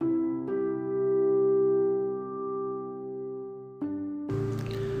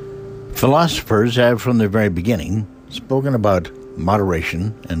Philosophers have from the very beginning spoken about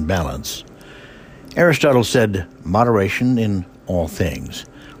moderation and balance. Aristotle said moderation in all things,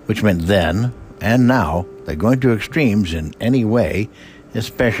 which meant then and now that going to extremes in any way,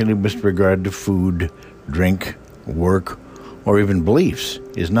 especially with regard to food, drink, work, or even beliefs,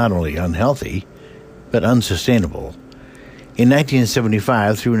 is not only unhealthy, but unsustainable. In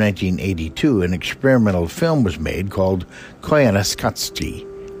 1975 through 1982, an experimental film was made called Koyaanisqatsi,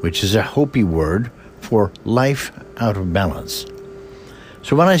 which is a Hopi word for life out of balance.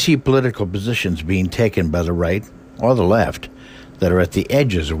 So when I see political positions being taken by the right or the left that are at the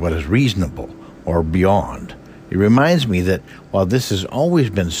edges of what is reasonable or beyond, it reminds me that while this has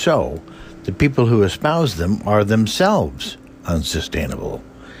always been so, the people who espouse them are themselves unsustainable.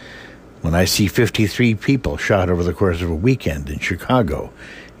 When I see 53 people shot over the course of a weekend in Chicago,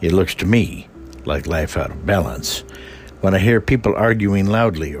 it looks to me like life out of balance. When I hear people arguing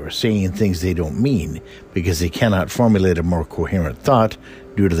loudly or saying things they don't mean because they cannot formulate a more coherent thought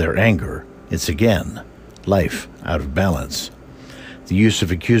due to their anger, it's again life out of balance. The use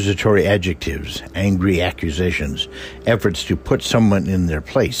of accusatory adjectives, angry accusations, efforts to put someone in their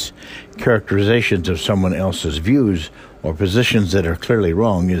place, characterizations of someone else's views or positions that are clearly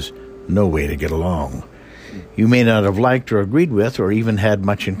wrong is no way to get along. You may not have liked or agreed with or even had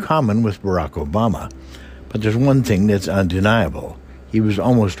much in common with Barack Obama, but there's one thing that's undeniable. He was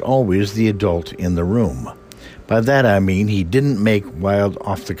almost always the adult in the room. By that I mean he didn't make wild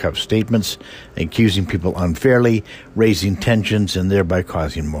off-the-cuff statements, accusing people unfairly, raising tensions, and thereby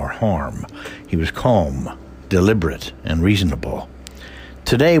causing more harm. He was calm, deliberate, and reasonable.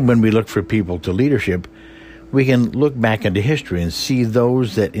 Today, when we look for people to leadership, we can look back into history and see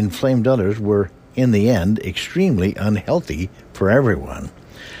those that inflamed others were, in the end, extremely unhealthy for everyone.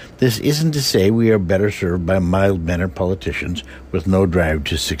 This isn't to say we are better served by mild-mannered politicians with no drive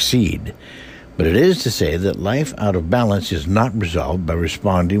to succeed, but it is to say that life out of balance is not resolved by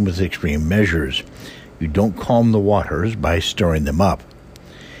responding with extreme measures. You don't calm the waters by stirring them up.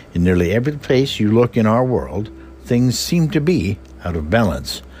 In nearly every place you look in our world, things seem to be out of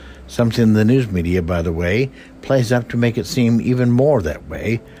balance. Something the news media, by the way, plays up to make it seem even more that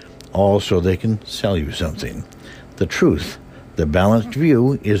way, all so they can sell you something. The truth, the balanced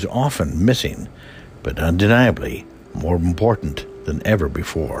view, is often missing, but undeniably more important than ever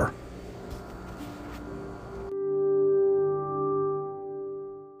before.